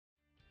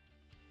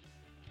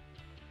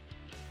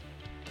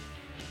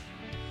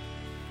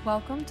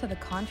Welcome to the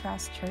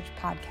Contrast Church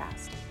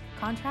podcast.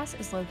 Contrast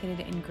is located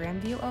in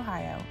Grandview,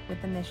 Ohio,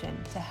 with the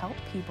mission to help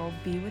people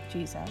be with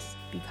Jesus,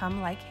 become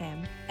like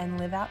him, and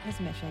live out his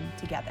mission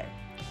together.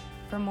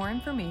 For more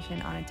information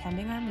on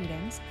attending our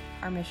meetings,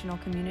 our missional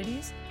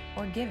communities,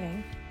 or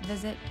giving,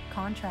 visit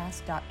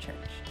contrast.church.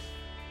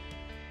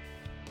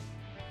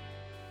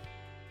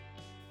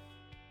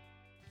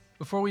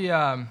 Before we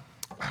get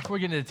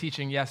into the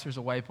teaching, yes, there's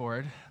a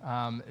whiteboard.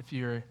 If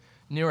you're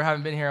new or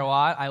haven't been here a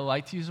lot, I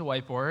like to use a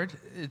whiteboard.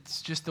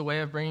 It's just a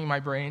way of bringing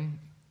my brain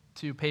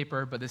to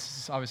paper, but this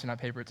is obviously not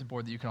paper. It's a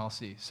board that you can all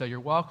see. So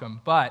you're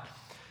welcome. But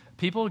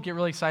people get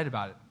really excited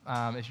about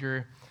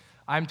it.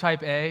 I'm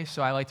type A,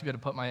 so I like to be able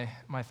to put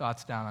my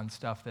thoughts down on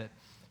stuff that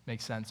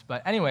makes sense.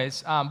 But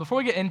anyways, before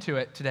we get into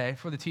it today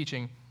for the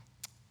teaching,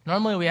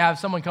 normally we have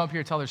someone come up here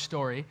and tell their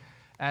story.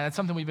 And that's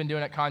something we've been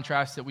doing at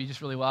Contrast that we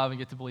just really love and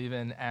get to believe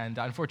in. And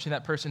unfortunately,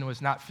 that person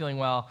was not feeling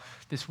well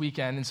this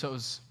weekend, and so it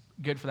was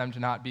good for them to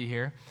not be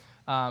here.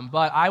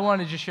 But I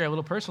wanted to just share a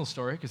little personal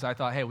story because I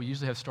thought, hey, we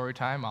usually have story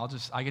time.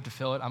 I get to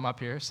fill it. I'm up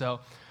here.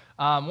 So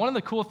one of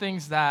the cool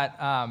things that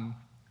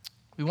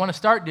we want to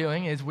start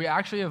doing is we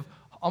actually have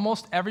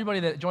almost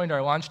everybody that joined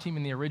our launch team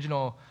in the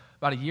original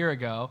about a year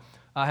ago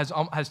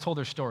has told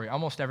their story.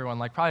 Almost everyone,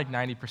 probably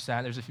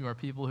 90%. There's a few more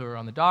people who are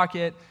on the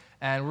docket.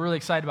 And we're really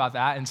excited about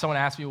that. And someone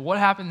asked me, what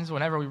happens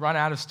whenever we run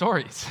out of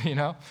stories?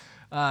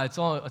 It's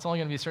only going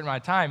to be a certain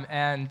amount of time.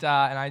 And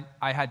I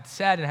had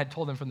said and had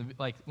told them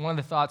one of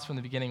the thoughts from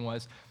the beginning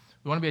was,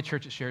 we want to be a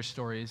church that shares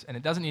stories. And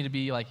it doesn't need to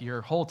be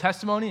your whole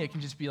testimony. It can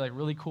just be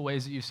really cool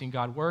ways that you've seen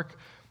God work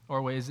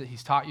or ways that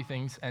he's taught you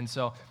things. And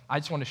so I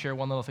just want to share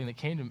one little thing that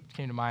came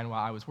to mind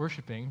while I was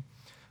worshiping.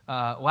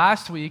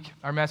 Last week,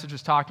 our message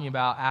was talking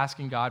about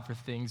asking God for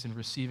things and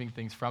receiving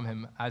things from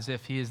him as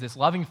if he is this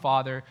loving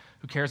father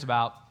who cares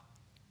about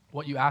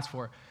what you ask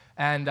for.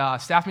 And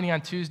staff meeting on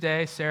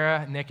Tuesday,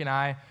 Sarah, Nick, and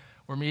I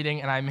were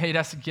meeting, and I made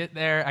us get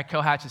there at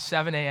Cohatch at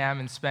 7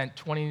 a.m. and spent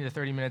 20 to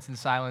 30 minutes in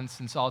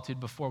silence and solitude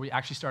before we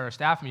actually started our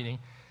staff meeting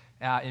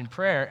in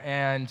prayer.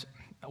 And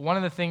one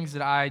of the things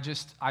that I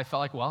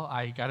felt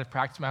I got to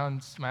practice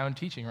my own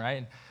teaching, right?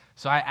 And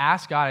so I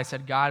asked God, I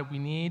said, God, we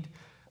need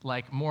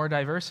more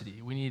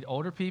diversity. We need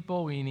older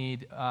people. We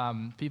need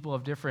people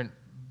of different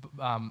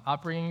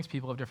upbringings,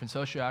 people of different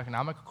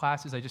socioeconomic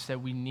classes. I just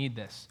said, we need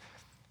this.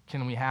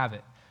 Can we have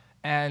it?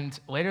 And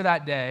later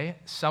that day,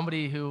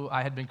 somebody who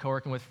I had been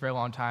co-working with for a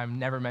long time,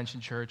 never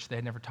mentioned church, they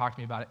had never talked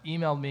to me about it,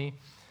 emailed me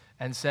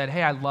and said,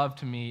 hey, I'd love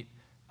to meet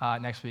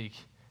next week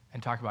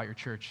and talk about your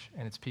church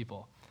and its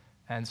people.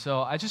 And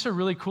so it's just a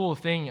really cool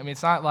thing. I mean,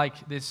 it's not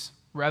like this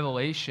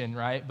revelation,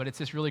 right? But it's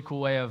this really cool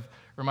way of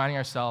reminding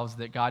ourselves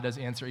that God does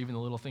answer even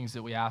the little things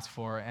that we ask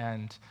for.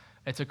 And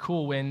it's a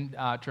cool win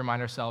to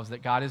remind ourselves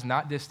that God is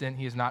not distant.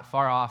 He is not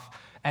far off.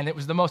 And it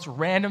was the most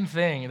random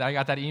thing that I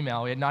got that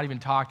email. We had not even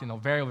talked in a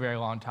very, very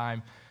long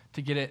time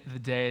to get it the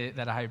day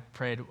that I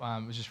prayed. It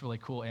was just a really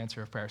cool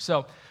answer of prayer.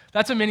 So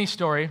that's a mini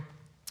story.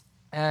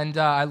 And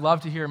I'd love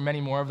to hear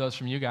many more of those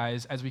from you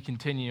guys as we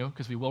continue,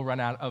 because we will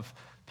run out of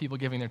people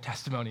giving their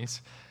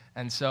testimonies.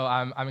 And so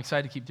I'm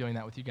excited to keep doing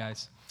that with you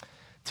guys.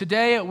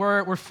 Today,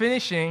 we're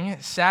finishing,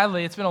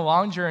 sadly, it's been a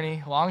long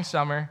journey, long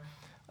summer,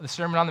 the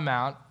Sermon on the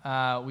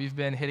Mount. We've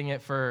been hitting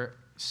it for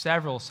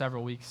several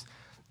weeks.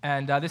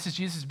 And this is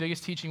Jesus'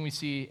 biggest teaching we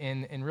see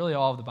in really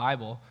all of the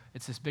Bible.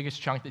 It's this biggest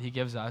chunk that he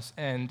gives us.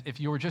 And if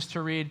you were just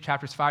to read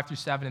chapters 5 through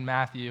 7 in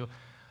Matthew,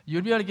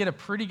 you'd be able to get a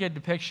pretty good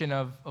depiction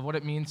of what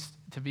it means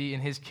to be in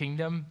his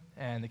kingdom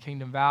and the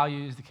kingdom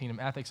values, the kingdom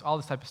ethics, all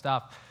this type of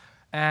stuff.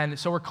 And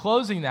so we're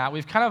closing that.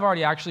 We've kind of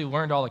already actually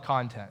learned all the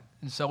content.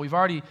 And so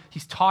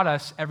he's taught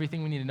us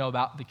everything we need to know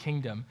about the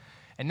kingdom.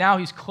 And now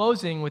he's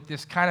closing with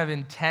this kind of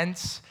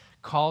intense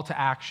call to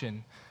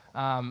action.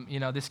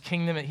 This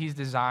kingdom that he's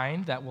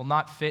designed that will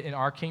not fit in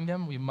our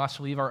kingdom. We must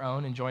leave our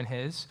own and join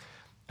his.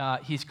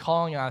 He's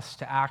calling us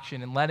to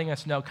action and letting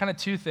us know kind of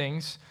two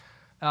things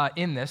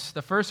in this.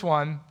 The first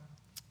one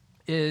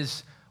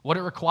is what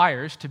it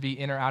requires to be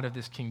in or out of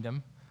this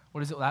kingdom.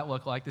 What does that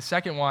look like? The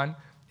second one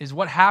is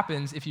what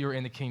happens if you're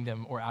in the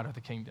kingdom or out of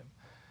the kingdom.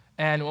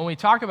 And when we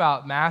talk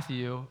about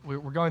Matthew, we're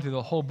going through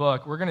the whole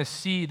book. We're going to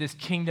see this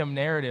kingdom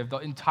narrative, the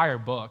entire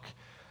book.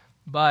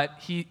 But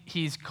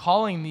he's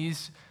calling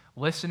these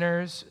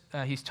listeners,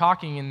 he's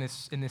talking in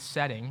this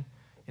setting,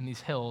 in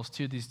these hills,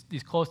 to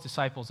these close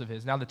disciples of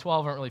his. Now, the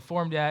 12 aren't really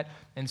formed yet,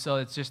 and so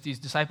it's just these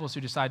disciples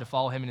who decide to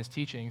follow him in his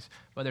teachings.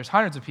 But there's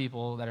hundreds of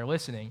people that are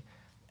listening,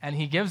 and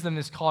he gives them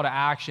this call to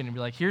action and be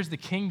like, here's the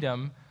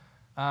kingdom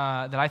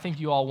that I think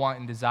you all want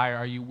and desire.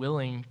 Are you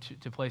willing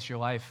to place your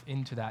life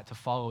into that, to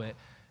follow it?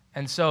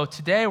 And so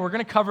today we're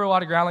going to cover a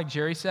lot of ground, like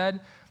Jerry said.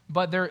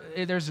 But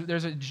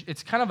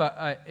it's kind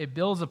of it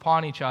builds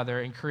upon each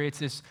other and creates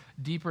this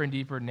deeper and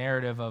deeper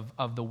narrative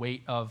of the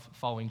weight of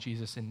following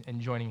Jesus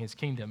and joining his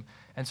kingdom.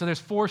 And so there's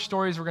 4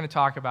 stories we're going to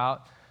talk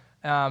about.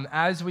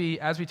 As we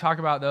talk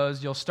about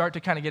those, you'll start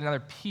to kind of get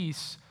another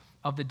piece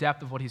of the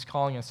depth of what he's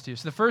calling us to.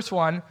 So the first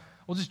one,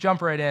 we'll just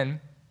jump right in,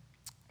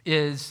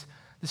 is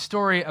the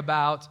story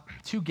about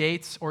 2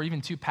 gates or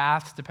even 2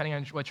 paths, depending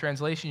on what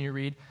translation you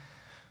read.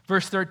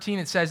 Verse 13,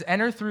 it says,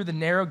 enter through the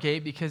narrow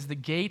gate because the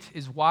gate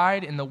is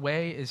wide and the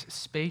way is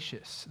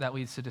spacious that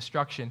leads to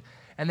destruction.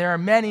 And there are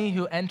many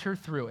who enter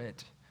through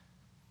it.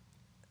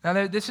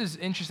 Now, this is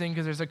interesting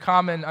because there's a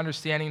common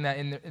understanding that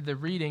in the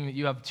reading that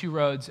you have two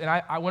roads.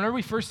 And whenever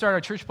we first started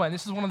our church plan,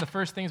 this is one of the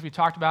first things we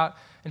talked about.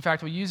 In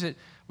fact, we use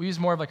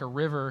more of like a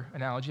river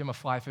analogy. I'm a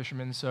fly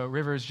fisherman, so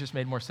rivers just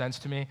made more sense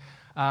to me.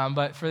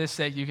 But for this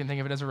sake, you can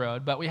think of it as a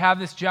road. But we have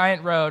this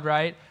giant road,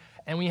 right?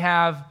 And we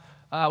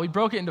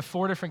broke it into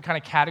 4 different kind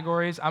of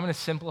categories. I'm going to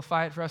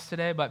simplify it for us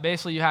today. But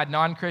basically, you had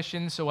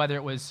non-Christians, so whether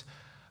it was,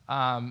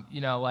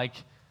 like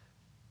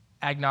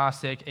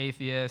agnostic,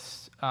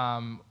 atheists,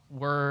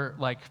 we're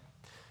like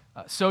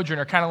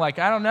sojourner, kind of like,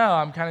 I don't know,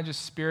 I'm kind of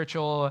just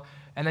spiritual.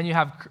 And then you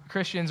have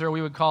Christians, or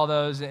we would call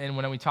those, and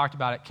when we talked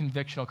about it,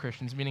 convictional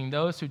Christians, meaning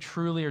those who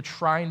truly are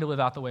trying to live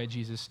out the way of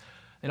Jesus.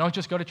 They don't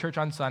just go to church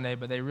on Sunday,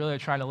 but they really are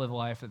trying to live a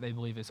life that they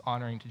believe is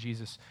honoring to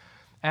Jesus.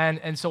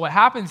 And so what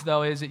happens,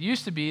 though, is it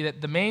used to be that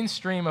the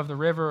mainstream of the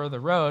river or the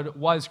road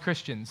was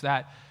Christians,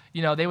 that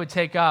they would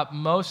take up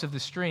most of the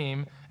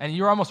stream, and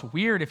you were almost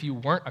weird if you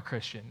weren't a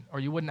Christian, or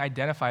you wouldn't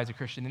identify as a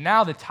Christian. And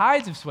now the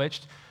tides have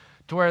switched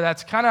to where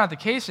that's kind of not the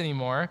case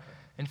anymore.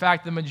 In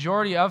fact, the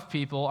majority of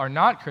people are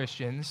not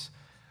Christians,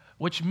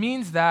 which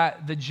means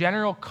that the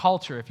general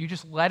culture, if you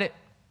just let it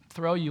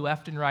throw you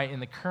left and right in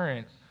the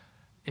current,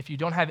 if you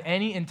don't have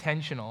any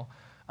intentional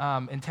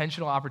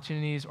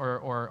opportunities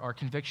or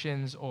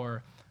convictions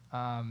or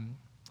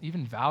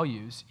even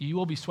values, you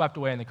will be swept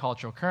away in the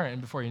cultural current,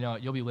 and before you know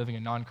it, you'll be living a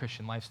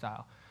non-Christian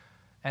lifestyle.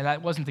 And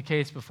that wasn't the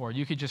case before.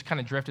 You could just kind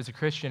of drift as a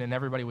Christian, and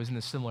everybody was in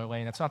a similar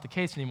lane. That's not the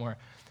case anymore.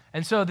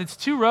 And so these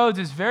two roads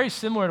is very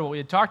similar to what we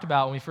had talked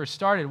about when we first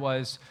started,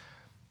 was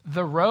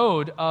the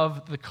road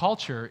of the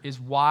culture is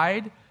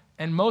wide,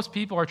 and most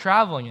people are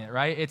traveling it,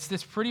 right? It's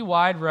this pretty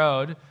wide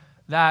road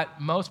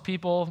that most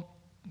people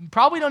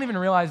probably don't even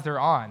realize they're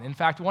on. In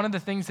fact, one of the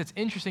things that's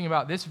interesting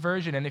about this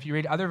version, and if you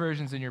read other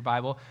versions in your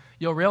Bible,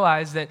 you'll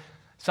realize that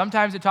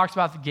sometimes it talks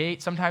about the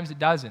gate, sometimes it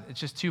doesn't. It's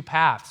just 2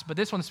 paths. But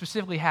this one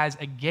specifically has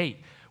a gate,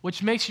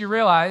 which makes you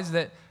realize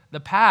that the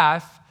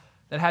path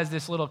that has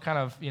this little kind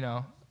of,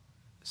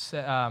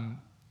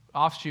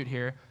 offshoot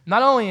here,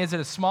 not only is it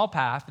a small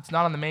path, it's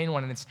not on the main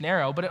one and it's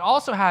narrow, but it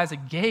also has a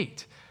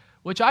gate,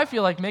 which I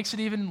feel like makes it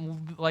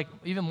even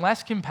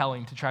less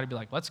compelling to try to be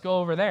like, let's go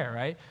over there,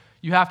 right?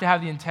 You have to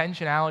have the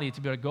intentionality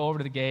to be able to go over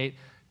to the gate,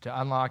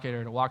 to unlock it,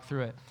 or to walk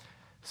through it.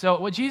 So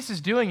what Jesus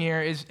is doing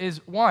here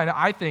is one,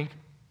 I think,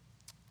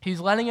 he's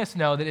letting us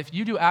know that if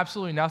you do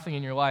absolutely nothing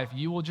in your life,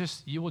 you will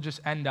just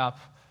end up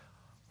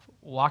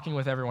walking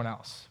with everyone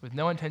else with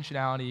no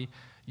intentionality.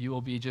 You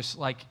will be just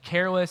like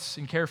careless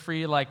and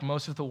carefree like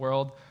most of the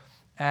world,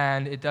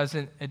 and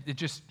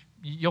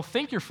you'll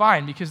think you're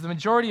fine because the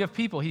majority of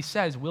people, he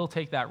says, will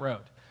take that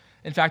road.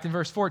 In fact, in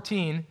verse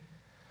 14,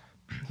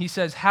 he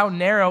says, how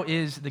narrow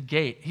is the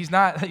gate? He's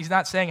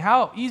not saying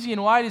how easy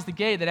and wide is the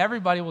gate that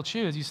everybody will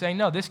choose. He's saying,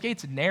 no, this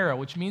gate's narrow,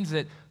 which means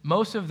that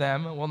most of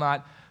them will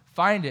not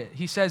find it.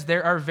 He says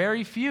there are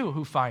very few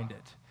who find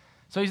it.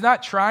 So he's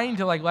not trying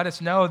to let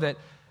us know that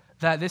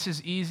this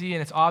is easy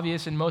and it's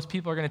obvious and most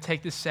people are going to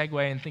take this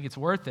segue and think it's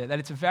worth it, that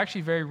it's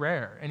actually very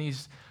rare. And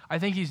I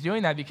think he's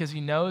doing that because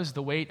he knows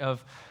the weight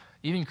of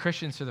even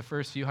Christians for the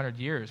first few hundred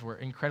years were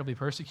incredibly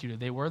persecuted.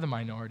 They were the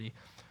minority.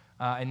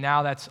 And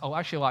now that's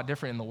actually a lot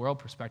different in the world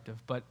perspective,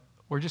 but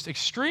we're just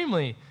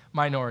extremely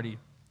minority.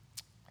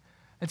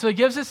 And so he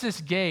gives us this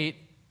gate,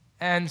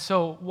 and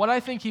so what I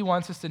think he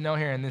wants us to know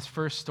here in this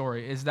first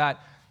story is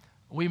that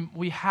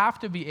we have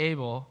to be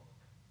able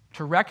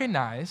to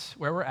recognize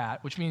where we're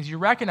at, which means you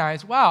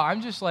recognize, wow,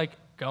 I'm just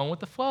going with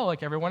the flow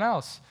like everyone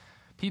else.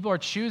 People are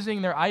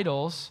choosing their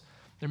idols,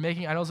 they're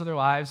making idols of their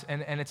lives,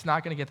 and it's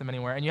not going to get them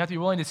anywhere. And you have to be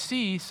willing to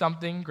see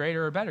something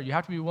greater or better. You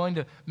have to be willing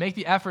to make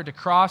the effort to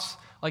cross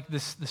the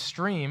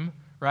stream,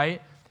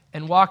 right,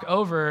 and walk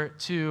over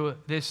to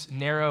this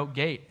narrow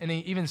gate. And he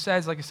even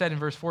says, like I said in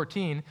verse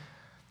 14,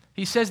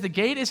 he says the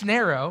gate is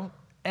narrow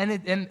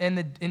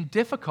and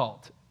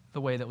difficult,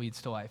 the way that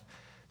leads to life.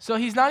 So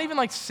he's not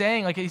even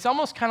saying, he's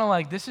almost kind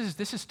of this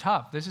is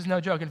tough. This is no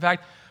joke. In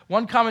fact,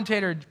 one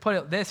commentator put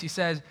it this, he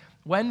says,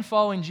 when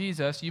following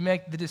Jesus, you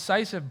make the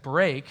decisive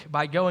break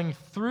by going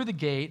through the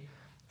gate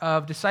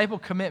of disciple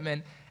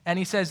commitment, and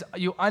he says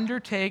you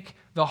undertake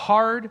the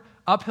hard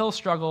uphill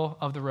struggle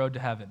of the road to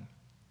heaven.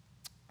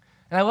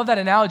 And I love that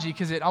analogy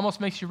because it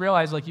almost makes you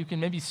realize you can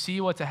maybe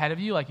see what's ahead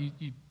of you,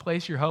 you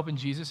place your hope in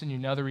Jesus and you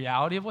know the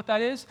reality of what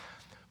that is,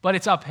 but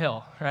it's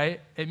uphill, right?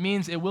 It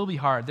means it will be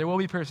hard. There will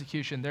be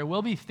persecution. There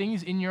will be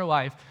things in your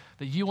life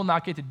that you will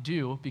not get to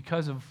do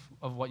because of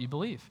what you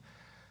believe.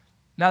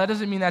 Now, that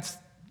doesn't mean that's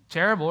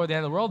terrible or the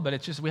end of the world, but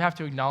it's just we have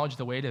to acknowledge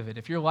the weight of it.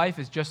 If your life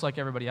is just like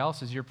everybody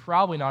else's, you're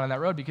probably not on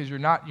that road because you're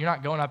not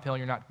going uphill and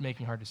you're not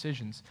making hard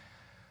decisions.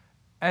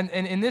 And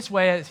in this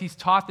way, as he's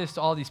taught this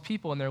to all these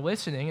people and they're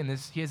listening, and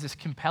he has this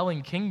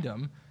compelling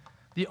kingdom,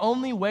 the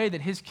only way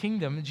that his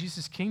kingdom,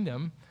 Jesus'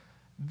 kingdom,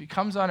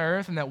 comes on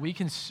earth and that we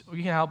can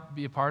help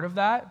be a part of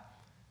that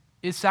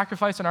is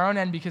sacrifice on our own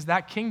end, because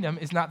that kingdom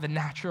is not the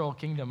natural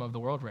kingdom of the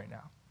world right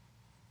now.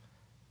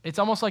 It's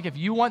almost like if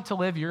you want to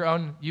live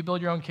you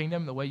build your own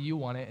kingdom the way you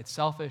want it. It's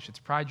selfish, it's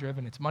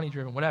pride-driven, it's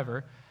money-driven,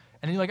 whatever.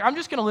 And you're like, I'm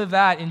just going to live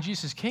that in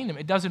Jesus' kingdom.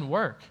 It doesn't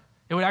work.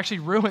 It would actually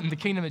ruin the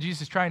kingdom that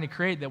Jesus is trying to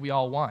create that we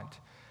all want.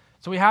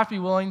 So we have to be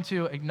willing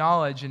to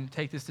acknowledge and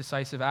take this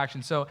decisive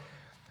action. So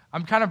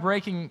I'm kind of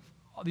breaking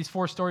these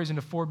 4 stories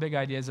into 4 big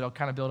ideas that I'll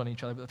kind of build on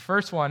each other. But the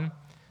first one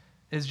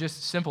is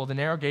just simple. The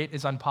narrow gate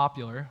is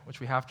unpopular, which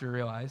we have to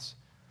realize,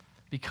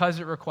 because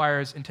it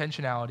requires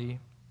intentionality,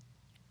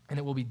 and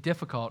it will be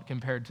difficult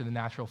compared to the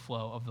natural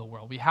flow of the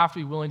world. We have to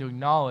be willing to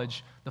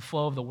acknowledge the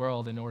flow of the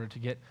world in order to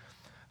get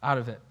out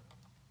of it.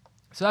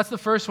 So that's the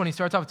first one. He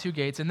starts off with 2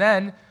 gates, and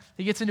then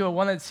he gets into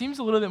one that seems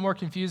a little bit more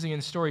confusing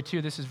in story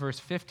 2. This is verse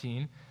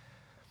 15.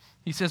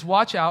 He says,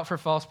 watch out for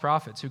false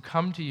prophets who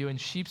come to you in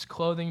sheep's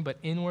clothing, but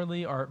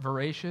inwardly are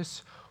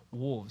voracious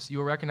wolves. You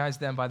will recognize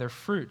them by their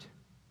fruit.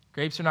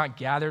 Grapes are not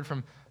gathered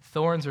from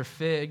thorns or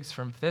figs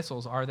from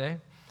thistles, are they? I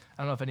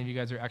don't know if any of you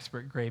guys are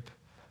expert grape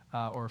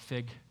or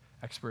fig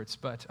experts,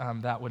 but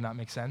that would not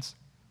make sense.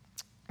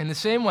 In the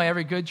same way,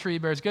 every good tree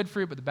bears good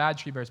fruit, but the bad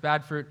tree bears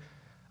bad fruit.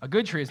 A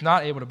good tree is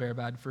not able to bear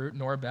bad fruit,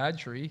 nor a bad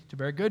tree to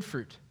bear good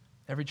fruit.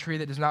 Every tree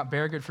that does not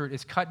bear good fruit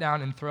is cut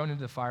down and thrown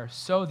into the fire.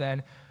 So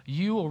then,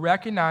 you will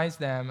recognize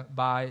them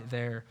by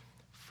their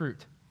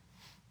fruit.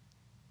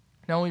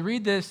 Now, when we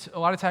read this, a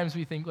lot of times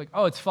we think like,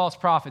 oh, it's false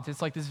prophets.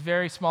 It's like this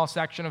very small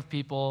section of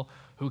people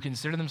who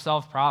consider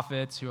themselves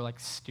prophets, who are like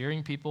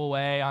steering people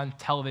away on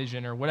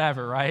television or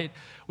whatever, right?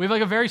 We have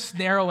like a very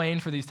narrow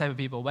lane for these type of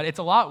people, but it's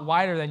a lot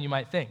wider than you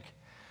might think.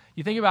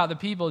 You think about the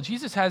people,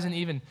 Jesus hasn't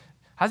even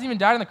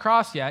died on the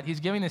cross yet. He's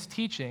giving this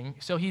teaching,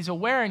 so he's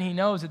aware and he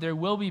knows that there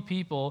will be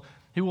people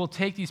who will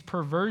take these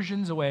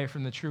perversions away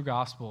from the true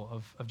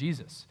gospel of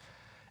Jesus.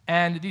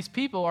 And these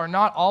people are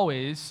not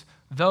always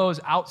those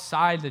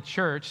outside the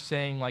church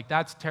saying, like,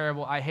 that's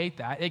terrible, I hate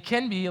that. It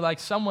can be like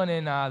someone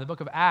in the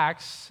book of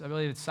Acts, I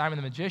believe it's Simon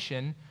the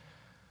magician,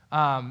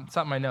 it's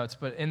not in my notes,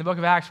 but in the book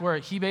of Acts where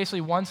he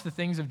basically wants the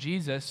things of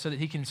Jesus so that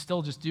he can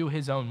still just do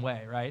his own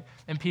way, right?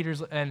 And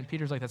Peter's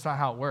like, that's not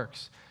how it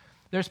works.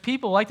 There's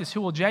people like this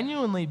who will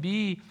genuinely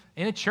be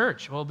in a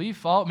church,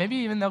 maybe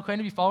even they'll claim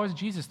to be followers of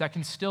Jesus that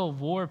can still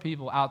lure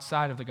people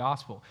outside of the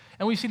gospel.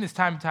 And we've seen this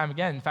time and time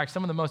again. In fact,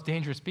 some of the most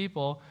dangerous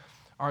people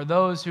are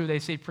those who they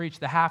say preach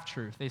the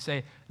half-truth. They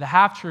say the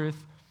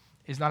half-truth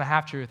is not a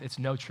half-truth, it's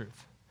no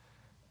truth.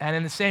 And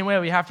in the same way,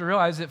 we have to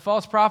realize that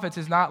false prophets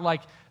is not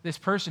like this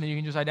person who you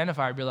can just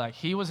identify and be like,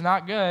 he was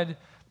not good,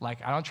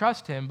 like I don't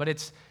trust him, but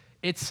it's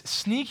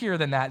sneakier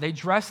than that. They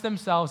dress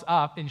themselves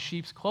up in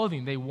sheep's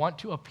clothing. They want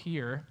to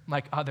appear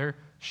like other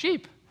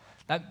sheep.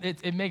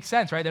 It makes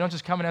sense, right? They don't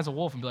just come in as a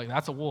wolf and be like,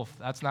 that's a wolf.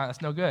 That's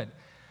no good.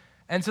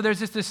 And so there's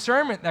this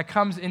discernment that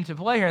comes into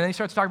play here. And then he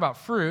starts to talk about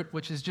fruit,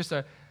 which is just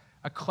a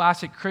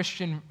classic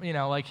Christian,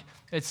 like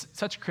it's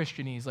such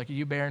Christianese. Like, are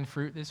you bearing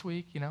fruit this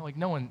week? Like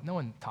no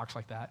one talks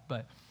like that.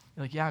 But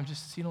you're like, yeah, I'm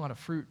just seeing a lot of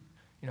fruit,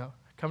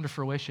 come to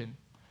fruition.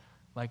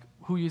 Like,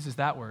 who uses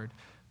that word?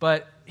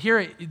 But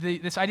here,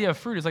 this idea of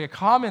fruit is like a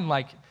common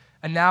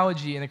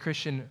analogy in the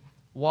Christian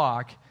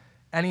walk.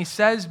 And he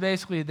says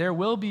basically there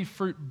will be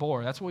fruit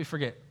bore. That's what we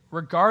forget.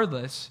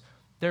 Regardless,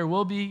 there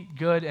will be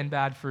good and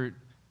bad fruit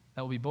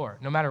that will be bore,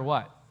 no matter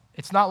what.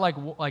 It's not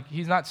like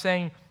he's not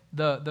saying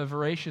the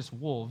voracious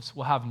wolves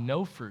will have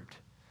no fruit.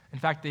 In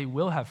fact, they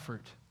will have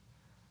fruit.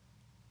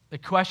 The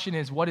question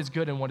is, what is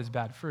good and what is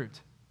bad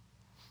fruit?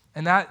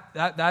 And that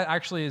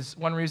actually is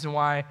one reason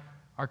why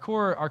our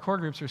core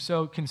groups are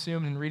so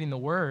consumed in reading the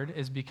Word,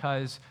 is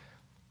because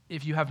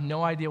if you have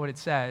no idea what it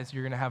says,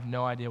 you're going to have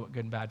no idea what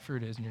good and bad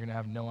fruit is, and you're going to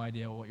have no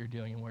idea what you're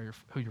doing and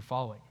who you're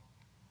following.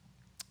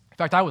 In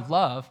fact, I would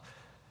love,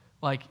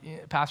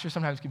 pastors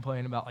sometimes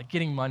complain about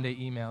getting Monday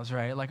emails,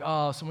 right? Like,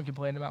 oh, someone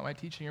complained about my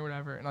teaching or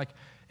whatever. And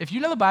if you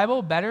know the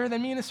Bible better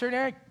than me in a certain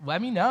area,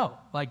 let me know.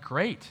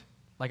 Great.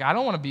 I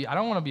don't want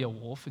to be a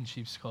wolf in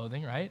sheep's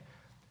clothing, right?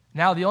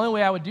 Now, the only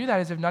way I would do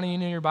that is if none of you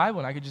knew your Bible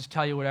and I could just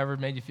tell you whatever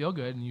made you feel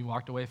good and you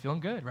walked away feeling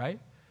good, right?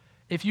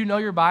 If you know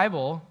your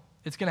Bible,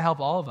 it's going to help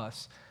all of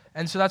us.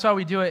 And so that's why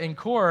we do it in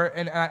core.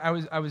 And I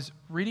was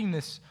reading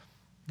this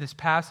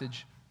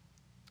passage,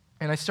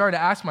 and I started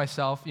to ask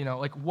myself,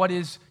 what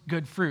is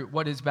good fruit?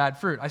 What is bad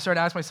fruit? I started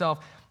to ask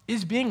myself,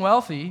 is being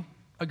wealthy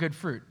a good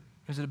fruit?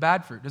 Is it a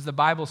bad fruit? Does the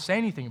Bible say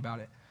anything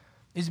about it?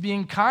 Is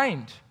being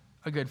kind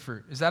a good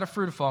fruit? Is that a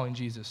fruit of following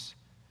Jesus?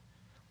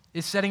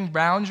 Is setting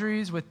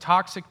boundaries with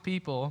toxic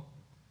people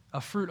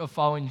a fruit of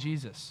following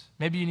Jesus?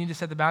 Maybe you need to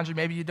set the boundary,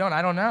 maybe you don't,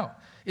 I don't know.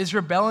 Is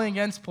rebelling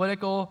against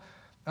political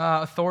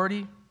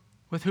authority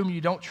with whom you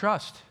don't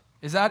trust,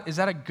 is that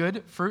a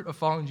good fruit of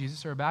following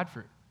Jesus or a bad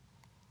fruit?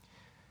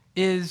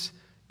 Is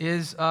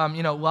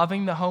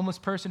loving the homeless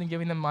person and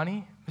giving them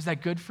money, is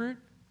that good fruit?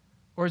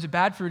 Or is it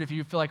bad fruit if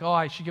you feel like, oh,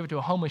 I should give it to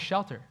a homeless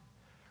shelter?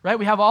 Right?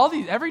 We have all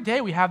these, every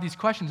day we have these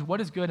questions, what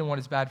is good and what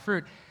is bad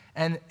fruit?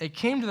 And it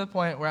came to the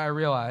point where I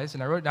realized,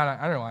 and I wrote it down,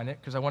 I underlined it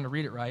because I wanted to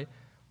read it right,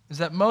 is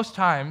that most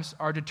times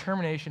our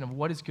determination of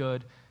what is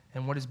good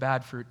and what is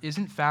bad fruit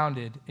isn't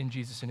founded in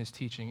Jesus and his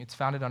teaching. It's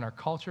founded on our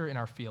culture and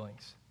our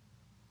feelings.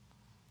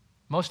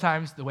 Most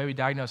times, the way we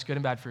diagnose good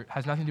and bad fruit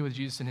has nothing to do with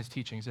Jesus and his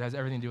teachings. It has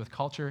everything to do with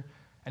culture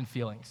and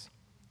feelings.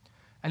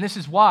 And this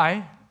is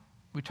why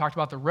we talked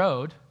about the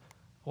road.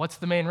 What's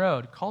the main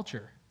road?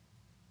 Culture.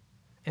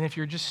 And if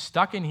you're just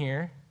stuck in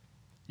here,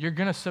 you're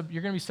going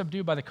to be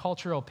subdued by the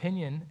cultural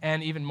opinion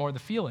and even more the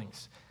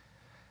feelings.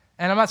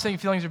 And I'm not saying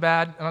feelings are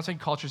bad. I'm not saying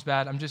culture's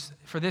bad. I'm just,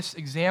 for this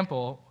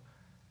example,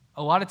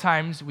 a lot of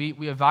times we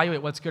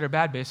evaluate what's good or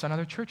bad based on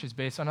other churches,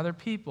 based on other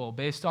people,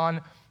 based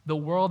on the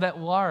world at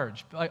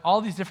large, like all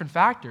these different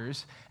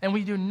factors, and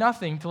we do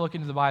nothing to look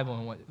into the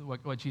Bible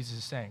and what Jesus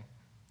is saying.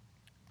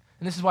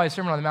 And this is why the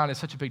Sermon on the Mount is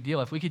such a big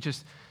deal. If we could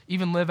just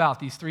even live out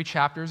these 3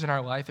 chapters in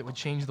our life, it would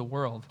change the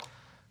world.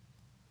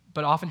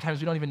 But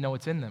oftentimes we don't even know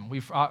what's in them.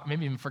 We've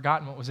maybe even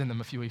forgotten what was in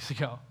them a few weeks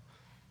ago.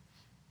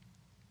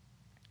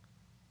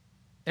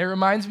 It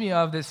reminds me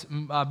of this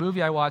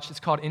movie I watched.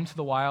 It's called Into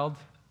the Wild.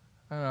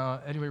 I don't know.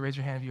 Anybody raise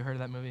your hand if you heard of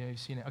that movie? Have you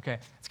seen it? Okay.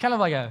 It's kind of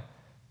like an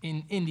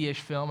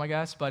indie-ish film, I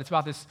guess, but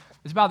it's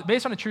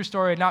based on a true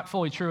story, not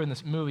fully true in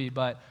this movie,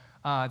 but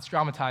it's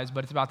dramatized,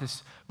 but it's about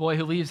this boy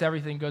who leaves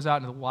everything, goes out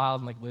into the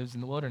wild, and lives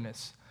in the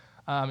wilderness.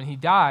 And he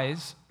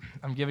dies.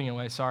 I'm giving it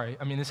away, sorry.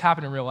 I mean, this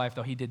happened in real life,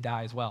 though. He did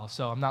die as well,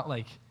 so I'm not,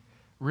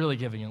 really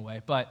giving it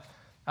away. But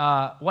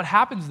what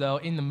happens, though,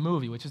 in the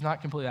movie, which is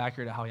not completely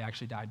accurate at how he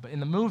actually died, but in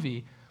the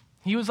movie,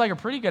 he was a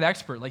pretty good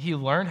expert. He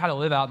learned how to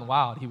live out in the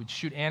wild. He would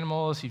shoot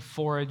animals, he'd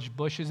forage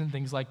bushes and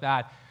things like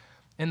that.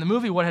 In the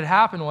movie, what had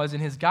happened was, in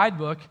his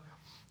guidebook,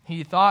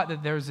 he thought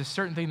that there was a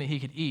certain thing that he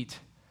could eat.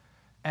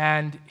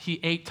 And he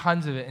ate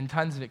tons of it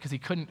because he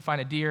couldn't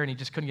find a deer and he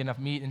just couldn't get enough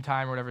meat in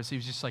time or whatever. So he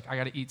was just I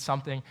got to eat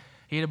something.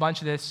 He ate a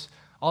bunch of this.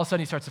 All of a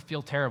sudden, he starts to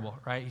feel terrible,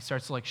 right? He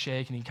starts to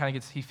shake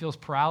and he feels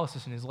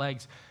paralysis in his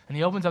legs. And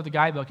he opens up the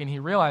guidebook and he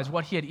realized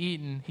what he had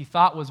eaten, he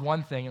thought was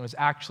one thing, and it was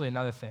actually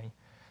another thing.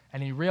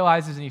 And he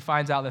realizes and he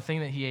finds out the thing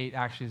that he ate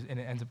actually, and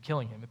it ends up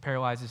killing him. It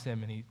paralyzes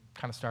him and he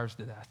kind of starves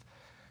to death.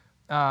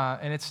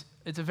 And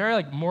it's a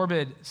very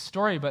morbid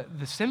story, but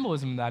the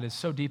symbolism of that is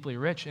so deeply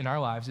rich in our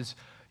lives. It's,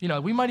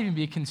 we might even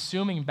be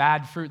consuming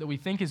bad fruit that we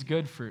think is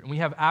good fruit, and we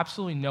have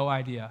absolutely no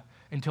idea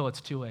until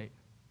it's too late.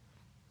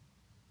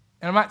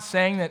 And I'm not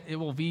saying that it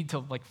will lead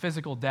to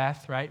physical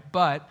death, right?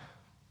 But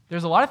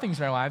there's a lot of things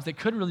in our lives that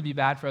could really be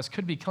bad for us,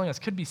 could be killing us,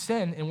 could be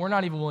sin, and we're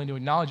not even willing to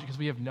acknowledge it because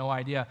we have no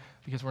idea,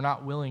 because we're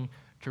not willing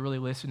to really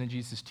listen to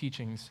Jesus'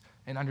 teachings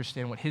and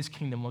understand what his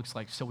kingdom looks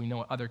like so we know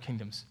what other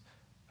kingdoms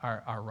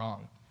are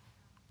wrong.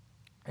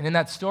 And in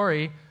that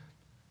story,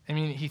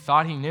 he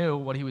thought he knew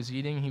what he was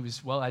eating. He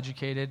was well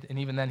educated, and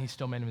even then he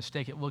still made a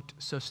mistake. It looked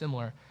so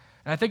similar.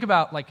 And I think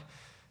about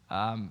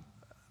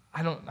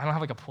I don't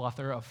have a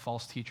plethora of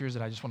false teachers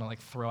that I just want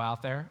to throw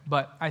out there,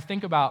 but I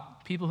think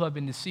about people who have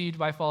been deceived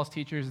by false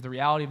teachers, the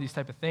reality of these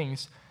type of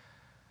things.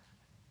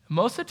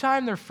 Most of the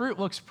time, their fruit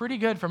looks pretty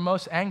good from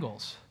most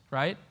angles,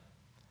 right?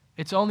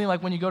 It's only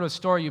when you go to a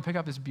store, you pick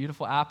up this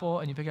beautiful apple,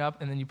 and you pick it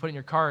up, and then you put it in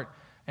your cart.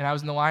 And I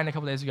was in the line a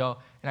couple days ago,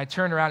 and I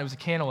turned around. It was a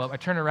cantaloupe. I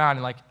turned around,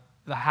 and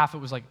the half of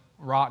it was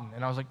rotten.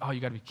 And I was oh, you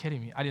got to be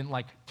kidding me. I didn't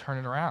turn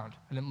it around.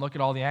 I didn't look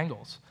at all the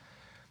angles.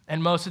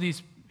 And most of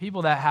these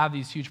people that have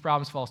these huge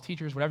problems, false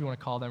teachers, whatever you want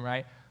to call them,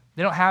 right?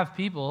 They don't have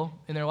people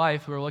in their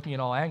life who are looking at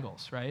all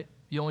angles, right?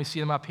 You only see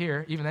them up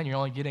here. Even then, you're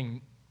only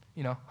getting,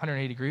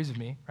 180 degrees of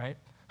me, right?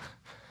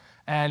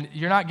 And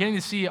you're not getting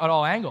to see at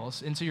all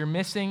angles. And so you're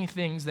missing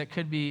things that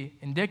could be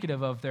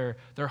indicative of their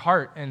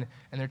heart and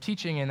their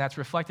teaching, and that's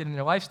reflected in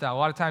their lifestyle. A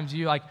lot of times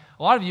a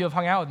lot of you have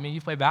hung out with me,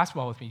 you've played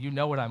basketball with me, you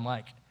know what I'm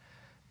like.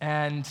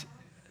 And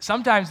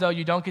sometimes, though,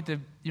 you don't get to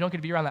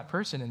be around that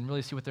person and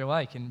really see what they're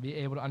like and be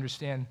able to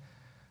understand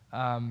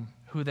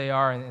who they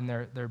are and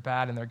their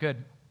bad and their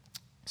good.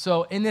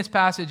 So in this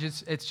passage,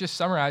 it's just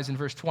summarized in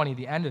verse 20.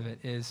 The end of it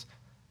is,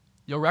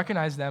 you'll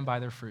recognize them by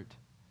their fruit.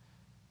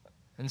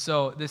 And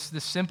so this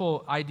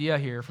simple idea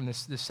here from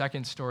this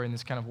second story and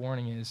this kind of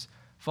warning is,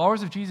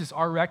 followers of Jesus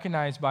are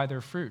recognized by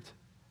their fruit.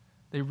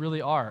 They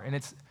really are. And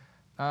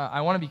I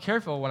want to be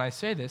careful when I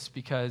say this,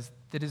 because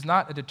it is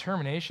not a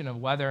determination of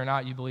whether or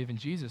not you believe in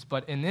Jesus.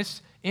 But in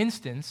this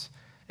instance,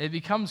 it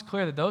becomes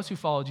clear that those who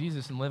follow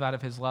Jesus and live out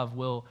of his love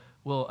will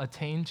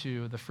attain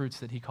to the fruits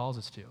that he calls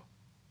us to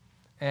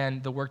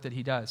and the work that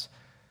he does.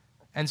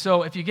 And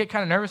so if you get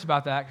kind of nervous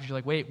about that because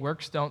you're wait,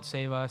 works don't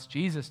save us,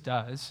 Jesus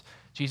does,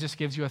 Jesus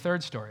gives you a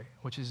third story,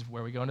 which is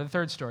where we go into the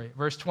third story.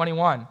 Verse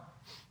 21,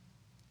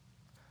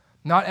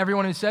 not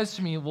everyone who says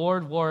to me,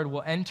 Lord, Lord,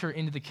 will enter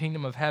into the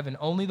kingdom of heaven,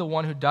 only the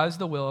one who does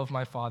the will of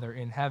my Father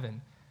in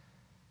heaven.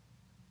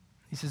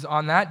 He says,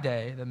 on that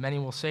day, that many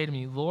will say to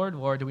me, Lord,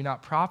 Lord, do we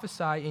not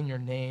prophesy in your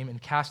name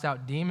and cast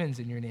out demons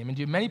in your name and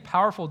do many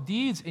powerful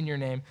deeds in your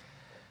name?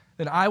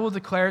 Then I will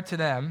declare to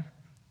them,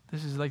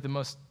 this is the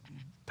most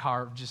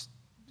powerful, just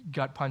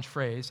gut punch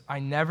phrase, I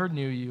never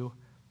knew you.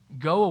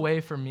 Go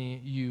away from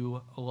me,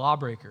 you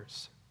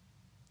lawbreakers.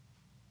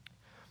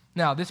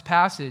 Now, this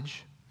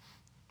passage,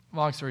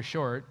 long story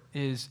short,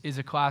 is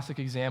a classic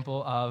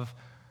example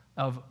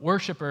of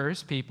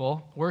worshipers,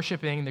 people,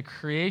 worshiping the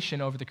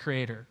creation over the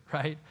creator,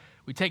 right?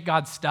 We take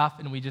God's stuff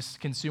and we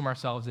just consume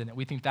ourselves in it.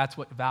 We think that's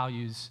what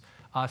values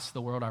us,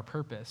 the world, our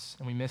purpose.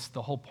 And we miss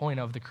the whole point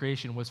of the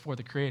creation was for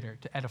the Creator,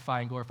 to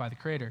edify and glorify the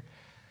Creator.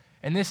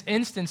 In this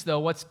instance, though,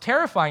 what's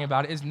terrifying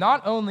about it is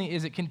not only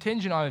is it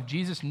contingent on if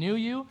Jesus knew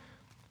you,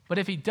 but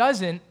if he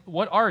doesn't,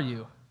 what are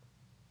you?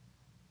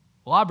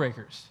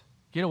 Lawbreakers.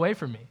 Get away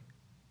from me.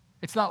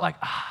 It's not like,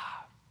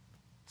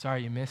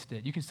 sorry you missed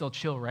it. You can still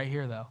chill right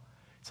here, though.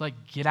 It's like,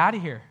 get out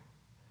of here.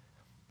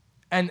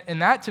 And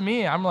that, to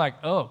me, I'm like,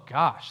 oh,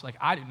 gosh. Like,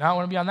 I do not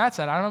want to be on that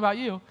side. I don't know about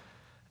you.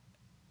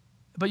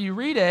 But you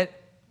read it,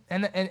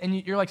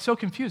 and you're like so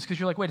confused because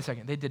you're like, wait a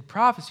second. They did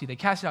prophecy. They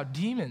casted out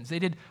demons. They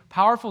did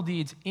powerful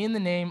deeds in the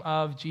name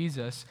of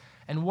Jesus.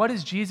 And what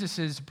is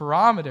Jesus'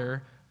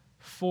 barometer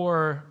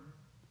for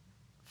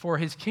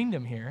his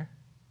kingdom here?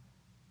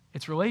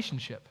 It's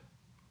relationship.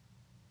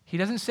 He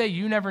doesn't say,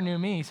 you never knew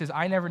me. He says,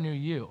 I never knew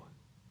you.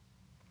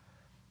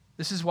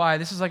 This is why,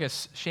 this is like a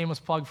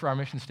shameless plug for our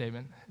mission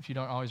statement, if you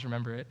don't always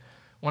remember it.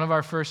 One of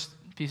our first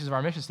pieces of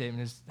our mission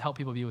statement is help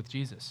people be with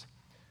Jesus.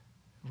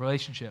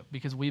 Relationship,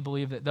 because we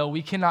believe that though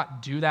we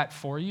cannot do that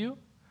for you,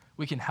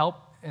 we can help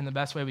in the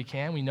best way we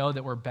can. We know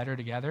that we're better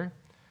together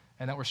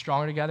and that we're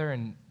stronger together,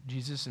 and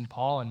Jesus and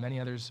Paul and many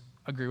others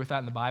agree with that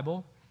in the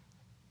Bible.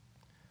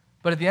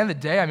 But at the end of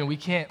the day, I mean, we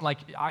can't, like,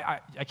 I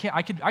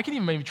could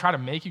even maybe try to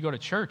make you go to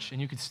church and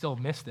you could still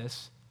miss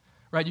this,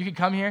 right? You could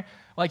come here,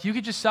 like, you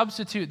could just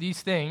substitute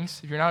these things.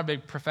 If you're not a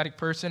big prophetic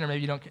person, or maybe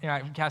you don't,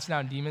 casting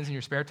out demons in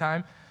your spare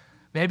time,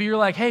 maybe you're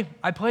like, hey,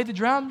 I played the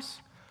drums.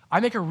 I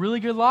make a really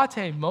good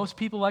latte. Most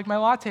people like my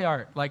latte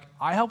art. Like,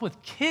 I help with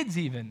kids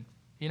even,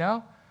 you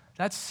know?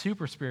 That's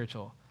super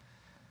spiritual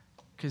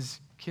because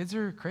kids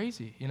are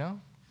crazy, you know?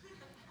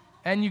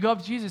 And you go up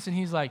to Jesus and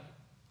he's like,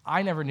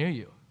 I never knew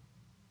you.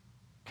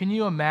 Can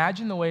you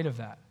imagine the weight of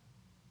that?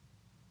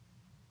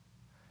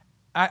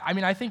 I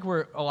mean, I think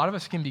a lot of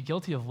us can be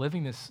guilty of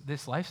living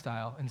this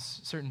lifestyle in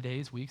certain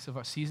days, weeks,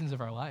 seasons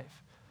of our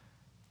life,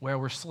 where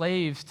we're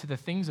slaves to the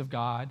things of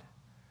God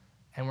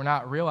and we're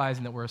not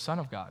realizing that we're a son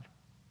of God.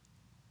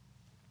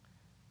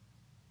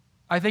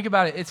 I think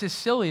about it, it's as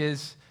silly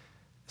as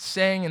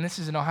saying, and this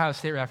is an Ohio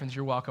State reference,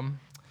 you're welcome.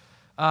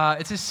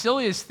 It's as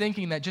silly as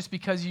thinking that just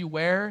because you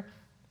wear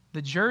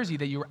the jersey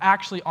that you were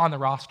actually on the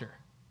roster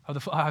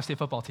of the Ohio State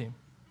football team,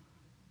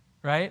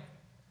 right?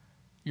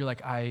 You're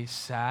like, I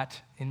sat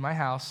in my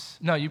house.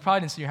 No, you probably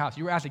didn't sit in your house.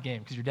 You were at the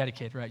game because you're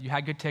dedicated, right? You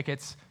had good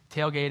tickets,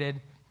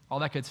 tailgated, all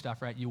that good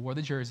stuff, right? You wore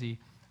the jersey.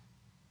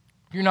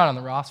 You're not on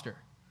the roster.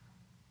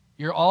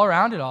 You're all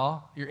around it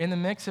all. You're in the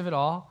mix of it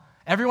all.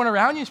 Everyone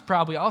around you is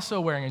probably also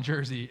wearing a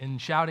jersey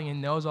and shouting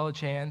and knows all the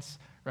chants,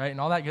 right, and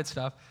all that good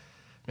stuff.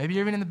 Maybe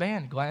you're even in the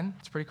band, Glenn.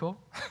 It's pretty cool.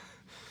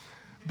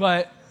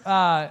 But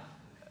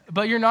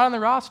you're not on the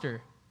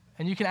roster,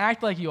 and you can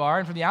act like you are,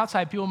 and from the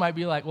outside, people might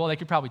be like, well, they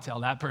could probably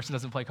tell that person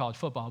doesn't play college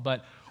football,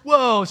 but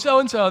whoa,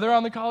 so-and-so, they're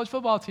on the college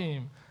football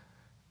team.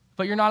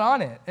 But you're not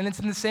on it, and it's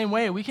in the same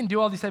way. We can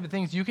do all these type of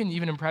things. You can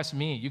even impress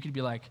me. You could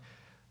be like,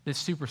 this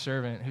super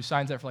servant who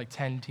signs up for like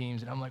 10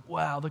 teams, and I'm like,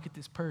 wow, look at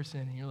this person.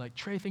 And you're like,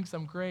 Trey thinks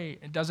I'm great.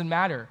 It doesn't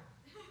matter.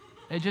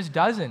 It just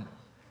doesn't.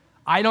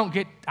 I'm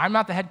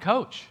not the head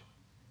coach.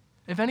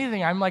 If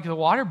anything, I'm like the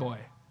water boy.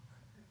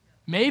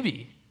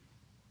 Maybe.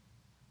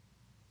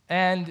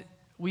 And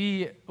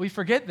we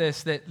forget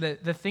this, that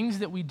the things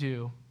that we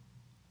do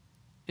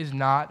is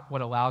not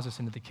what allows us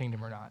into the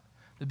kingdom or not.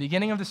 The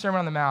beginning of the Sermon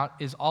on the Mount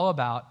is all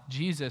about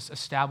Jesus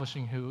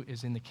establishing who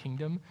is in the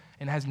kingdom,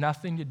 and it has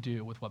nothing to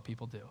do with what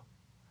people do.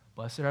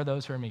 Blessed are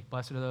those who are meek.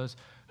 Blessed are those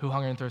who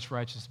hunger and thirst for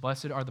righteousness.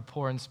 Blessed are the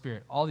poor in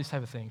spirit. All these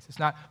type of things. It's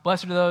not,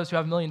 blessed are those who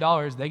have $1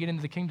 million. They get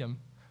into the kingdom.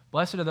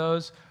 Blessed are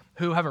those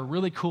who have a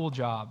really cool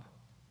job.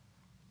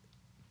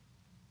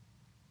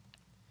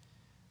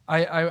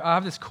 I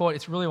have this quote.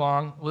 It's really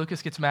long.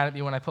 Lucas gets mad at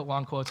me when I put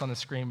long quotes on the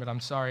screen, but I'm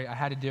sorry. I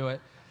had to do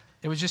it.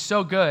 It was just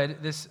so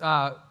good. This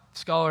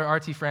scholar,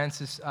 R.T.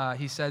 Francis,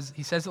 he says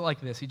it like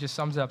this. He just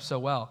sums it up so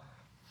well.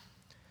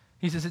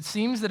 He says, it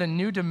seems that a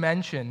new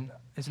dimension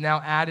is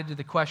now added to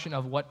the question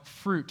of what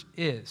fruit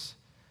is.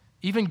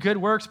 Even good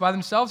works by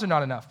themselves are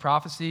not enough.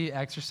 Prophecy,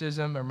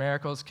 exorcism, or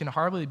miracles can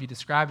hardly be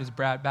described as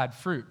bad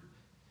fruit.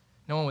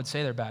 No one would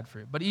say they're bad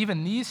fruit. But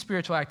even these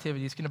spiritual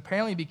activities can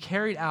apparently be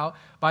carried out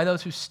by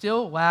those who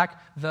still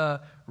lack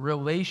the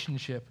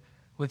relationship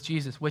with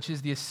Jesus, which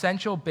is the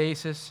essential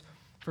basis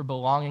for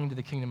belonging to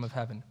the kingdom of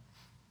heaven.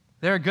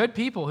 There are good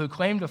people who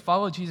claim to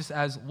follow Jesus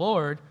as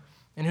Lord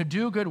and who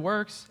do good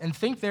works and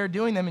think they're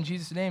doing them in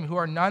Jesus' name, who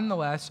are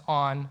nonetheless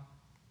on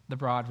the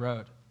broad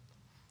road.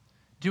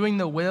 Doing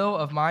the will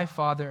of my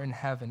Father in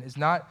heaven is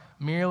not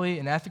merely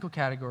an ethical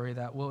category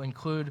that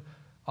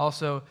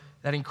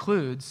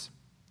includes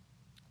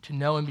to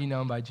know and be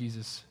known by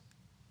Jesus.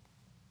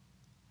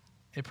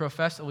 A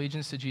professed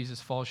allegiance to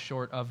Jesus falls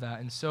short of that,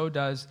 and so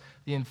does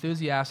the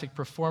enthusiastic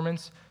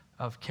performance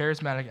of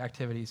charismatic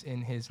activities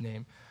in his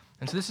name.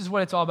 And so this is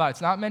what it's all about.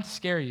 It's not meant to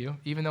scare you,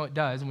 even though it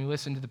does. And we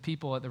listen to the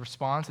people at the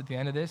response at the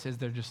end of this is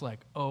they're just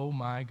like, oh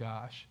my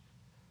gosh,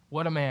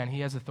 what a man. He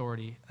has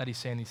authority that he's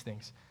saying these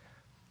things.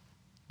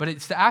 But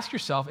it's to ask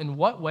yourself, in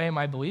what way am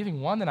I believing?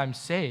 One, that I'm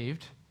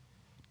saved.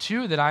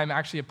 Two, that I'm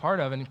actually a part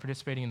of and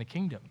participating in the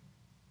kingdom.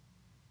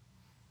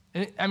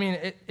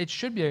 It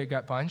should be a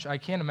gut punch. I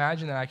can't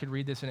imagine that I could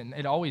read this, and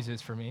it always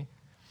is for me.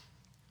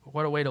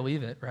 What a way to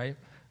leave it, right?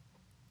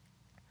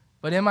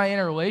 But am I in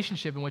a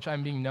relationship in which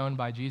I'm being known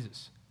by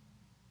Jesus?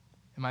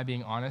 Am I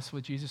being honest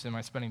with Jesus? Am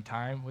I spending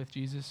time with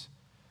Jesus?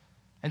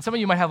 And some of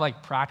you might have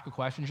like practical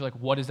questions. You're like,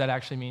 what does that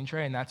actually mean,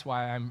 Trey? And that's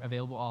why I'm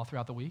available all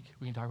throughout the week.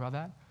 We can talk about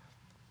that.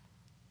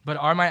 But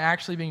am I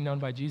actually being known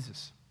by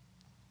Jesus?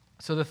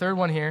 So the third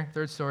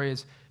story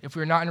is, if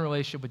we're not in a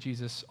relationship with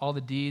Jesus, all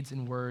the deeds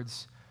and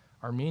words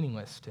are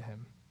meaningless to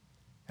him.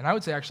 And I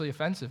would say actually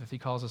offensive if he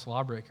calls us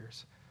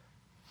lawbreakers.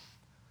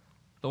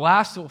 The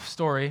last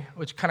story,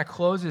 which kind of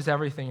closes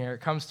everything here,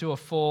 it comes to a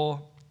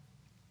full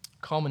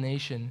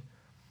culmination.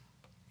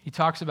 He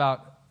talks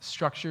about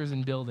structures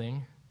and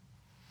building.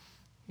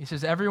 He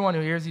says, everyone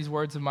who hears these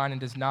words of mine and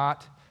does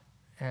not,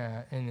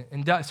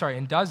 and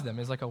does them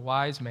is like a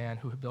wise man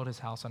who built his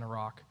house on a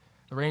rock.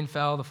 The rain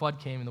fell, the flood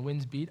came, and the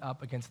winds beat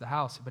up against the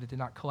house, but it did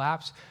not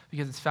collapse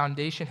because its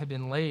foundation had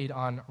been laid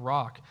on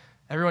rock.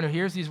 Everyone who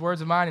hears these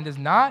words of mine and does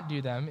not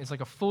do them is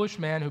like a foolish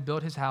man who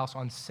built his house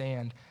on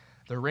sand.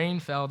 The rain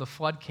fell, the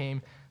flood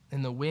came,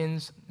 and the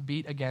winds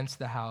beat against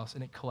the house,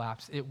 and it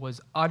collapsed. It was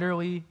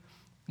utterly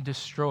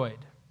destroyed.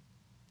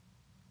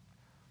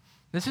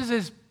 This is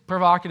his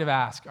provocative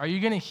ask. Are you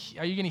going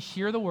to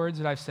hear the words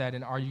that I've said,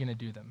 and are you going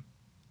to do them?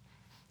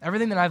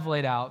 Everything that I've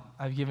laid out,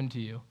 I've given to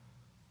you,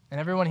 and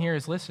everyone here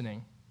is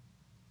listening.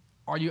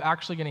 Are you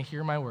actually going to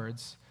hear my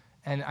words?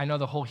 And I know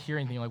the whole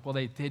hearing thing, like, well,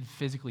 they did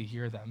physically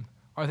hear them.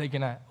 Are they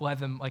going to let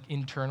them like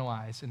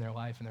internalize in their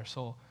life and their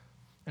soul?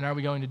 And are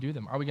we going to do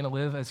them? Are we going to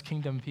live as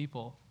kingdom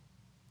people?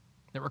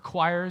 That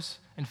requires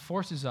and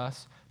forces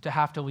us to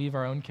have to leave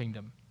our own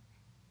kingdom.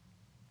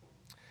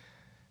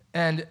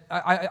 And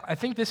I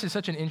think this is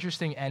such an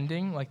interesting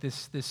ending, like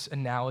this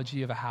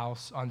analogy of a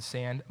house on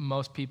sand.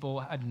 Most people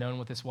had known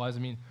what this was. I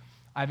mean,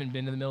 I haven't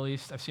been to the Middle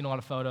East. I've seen a lot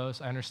of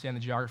photos. I understand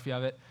the geography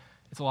of it.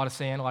 It's a lot of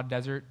sand, a lot of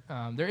desert.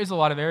 There is a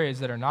lot of areas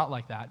that are not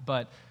like that,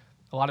 but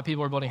a lot of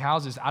people were building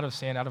houses out of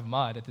sand, out of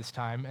mud at this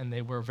time, and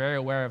they were very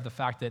aware of the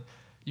fact that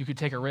you could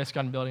take a risk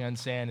on building on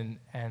sand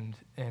and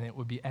it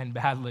would end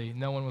badly.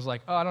 No one was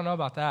like, oh, I don't know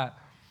about that.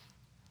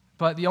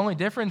 But the only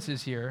difference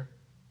here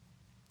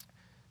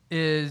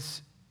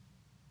is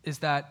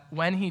that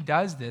when he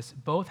does this,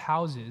 both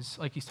houses,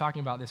 like he's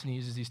talking about this and he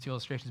uses these two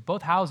illustrations,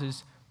 both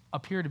houses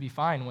appear to be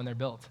fine when they're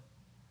built.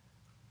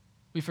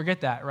 We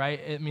forget that, right?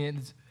 I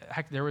mean,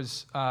 there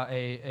was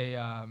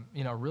a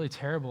really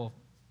terrible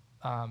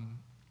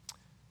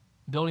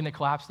building that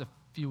collapsed a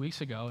few weeks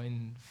ago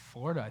in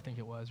Florida, I think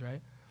it was,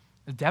 right?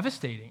 It's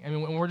devastating. I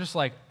mean, when we're just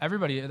like,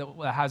 everybody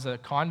that has a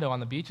condo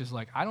on the beach is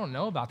like, I don't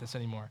know about this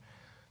anymore.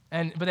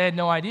 But they had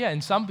no idea.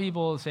 And some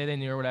people say they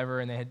knew or whatever,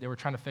 and they were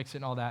trying to fix it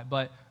and all that.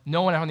 But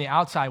no one on the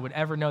outside would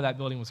ever know that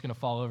building was going to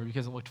fall over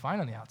because it looked fine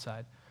on the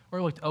outside. Or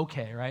it looked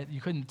okay, right?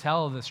 You couldn't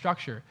tell the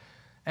structure.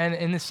 And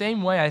in the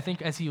same way, I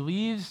think as he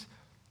leaves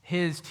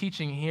his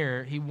teaching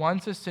here, he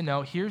wants us to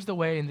know, here's the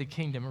way in the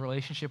kingdom, a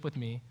relationship with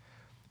me.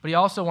 But he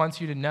also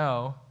wants you to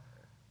know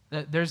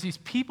that there's these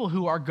people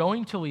who are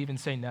going to leave and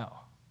say no,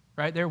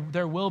 right?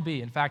 There will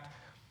be. In fact,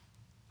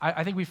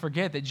 I think we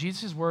forget that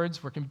Jesus'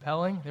 words were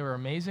compelling, they were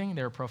amazing,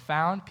 they were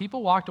profound.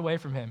 People walked away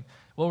from him.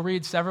 We'll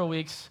read several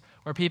weeks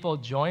where people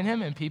join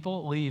him and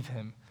people leave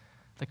him.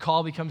 The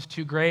call becomes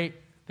too great,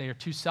 they are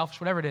too selfish,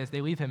 whatever it is,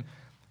 they leave him.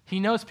 He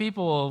knows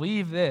people will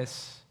leave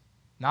this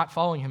not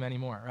following him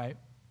anymore, right?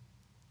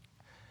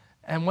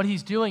 And what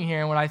he's doing here,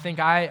 and what I think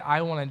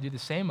I want to do the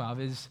same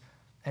of is,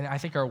 and I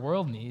think our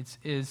world needs,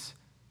 is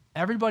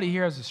everybody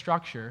here has a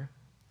structure,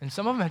 and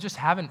some of them just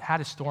haven't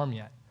had a storm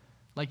yet.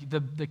 Like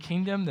the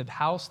kingdom, the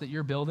house that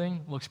you're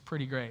building looks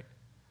pretty great.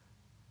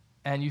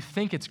 And you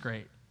think it's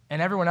great.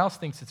 And everyone else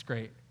thinks it's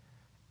great.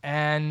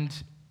 And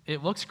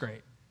it looks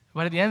great.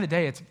 But at the end of the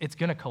day, it's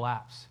going to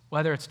collapse.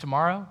 Whether it's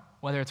tomorrow,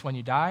 whether it's when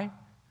you die,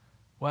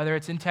 whether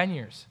it's in 10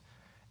 years.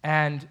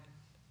 And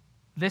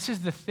this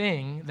is the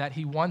thing that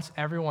he wants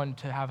everyone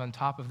to have on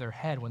top of their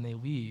head when they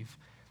leave.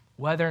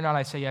 Whether or not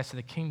I say yes to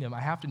the kingdom,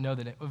 I have to know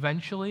that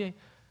eventually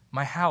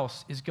my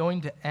house is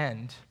going to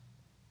end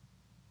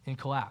in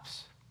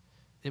collapse.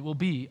 It will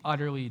be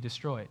utterly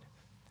destroyed.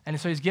 And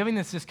so he's giving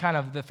this kind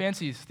of, the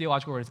fancy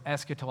theological word is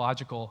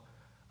eschatological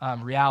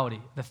reality,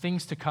 the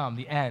things to come,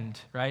 the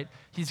end, right?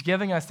 He's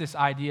giving us this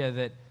idea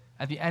that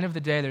at the end of the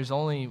day, there's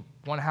only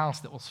one house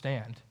that will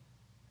stand,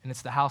 and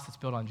it's the house that's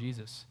built on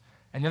Jesus.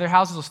 And the other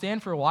houses will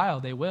stand for a while,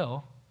 they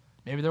will.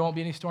 Maybe there won't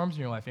be any storms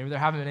in your life. Maybe there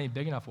haven't been any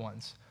big enough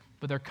ones,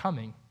 but they're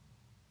coming.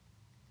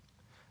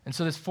 And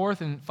so this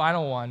fourth and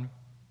final one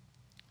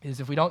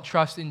is if we don't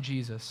trust in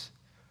Jesus,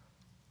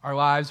 our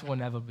lives will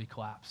inevitably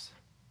collapse.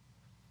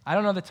 I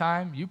don't know the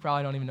time. You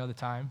probably don't even know the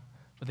time,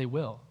 but they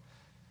will.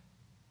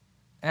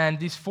 And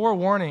these 4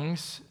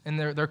 warnings, and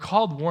they're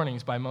called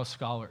warnings by most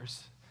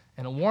scholars.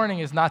 And a warning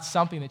is not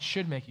something that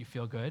should make you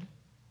feel good.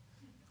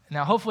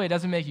 Now, hopefully it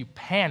doesn't make you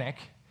panic.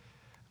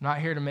 I'm not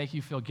here to make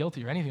you feel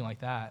guilty or anything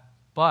like that.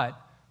 But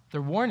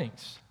they're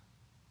warnings.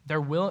 They're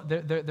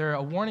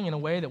a warning in a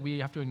way that we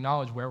have to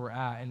acknowledge where we're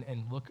at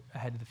and look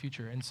ahead to the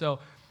future. And so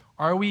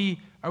are we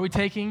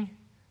taking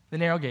the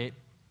narrow gate?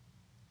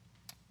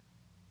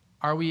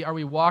 Are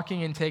we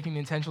walking and taking the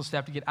intentional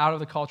step to get out of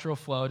the cultural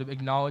flow, to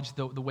acknowledge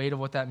the weight of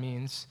what that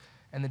means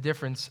and the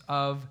difference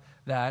of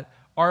that?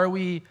 Are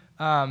we,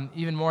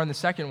 even more in the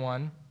second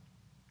one,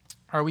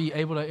 are we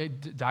able to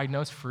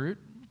diagnose fruit,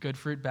 good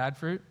fruit, bad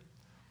fruit?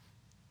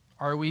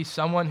 Are we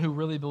someone who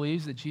really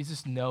believes that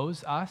Jesus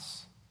knows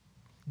us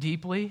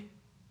deeply?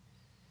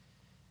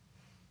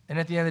 And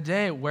at the end of the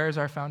day, where's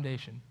our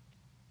foundation?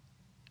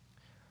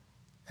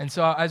 And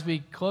so as we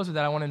close with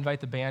that, I want to invite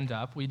the band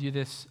up. We do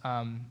this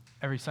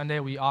every Sunday.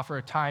 We offer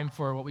a time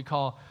for what we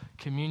call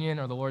communion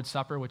or the Lord's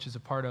Supper, which is a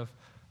part of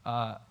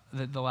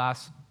the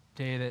last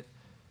day that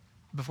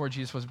before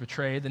Jesus was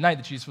betrayed, the night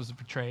that Jesus was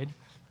betrayed.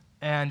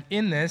 And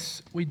in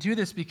this, we do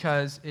this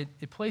because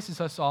it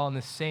places us all in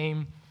the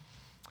same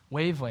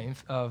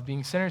wavelength of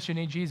being sinners who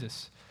need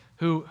Jesus,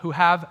 who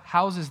have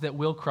houses that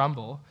will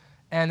crumble.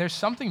 And there's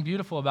something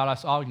beautiful about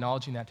us all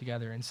acknowledging that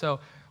together. And so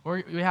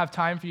we have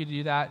time for you to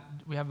do that.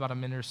 We have about a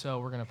minute or so.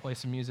 We're going to play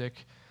some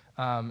music,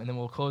 and then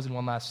we'll close in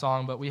one last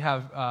song. But we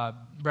have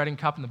bread and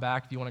cup in the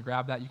back. If you want to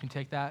grab that, you can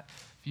take that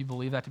if you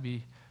believe that to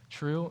be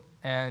true.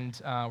 And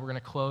we're going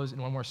to close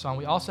in one more song.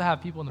 We also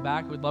have people in the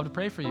back who would love to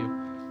pray for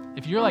you.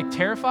 If you're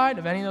terrified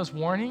of any of those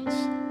warnings,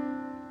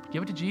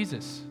 give it to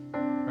Jesus,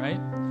 right?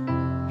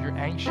 If you're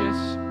anxious,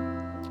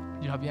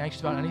 you don't have to be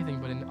anxious about anything,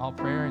 but in all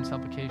prayer and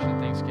supplication and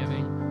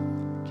thanksgiving,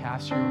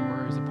 cast your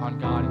worries upon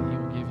God, and he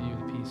will give you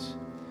the peace.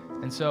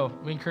 And so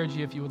we encourage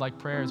you, if you would like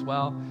prayer as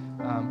well,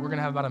 we're going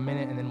to have about a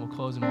minute, and then we'll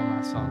close in one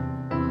last song.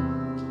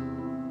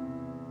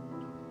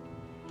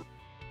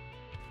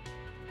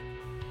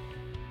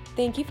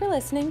 Thank you for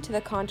listening to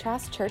the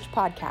Contrast Church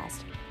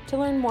podcast. To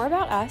learn more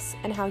about us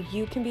and how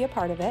you can be a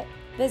part of it,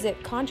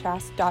 visit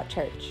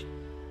contrast.church.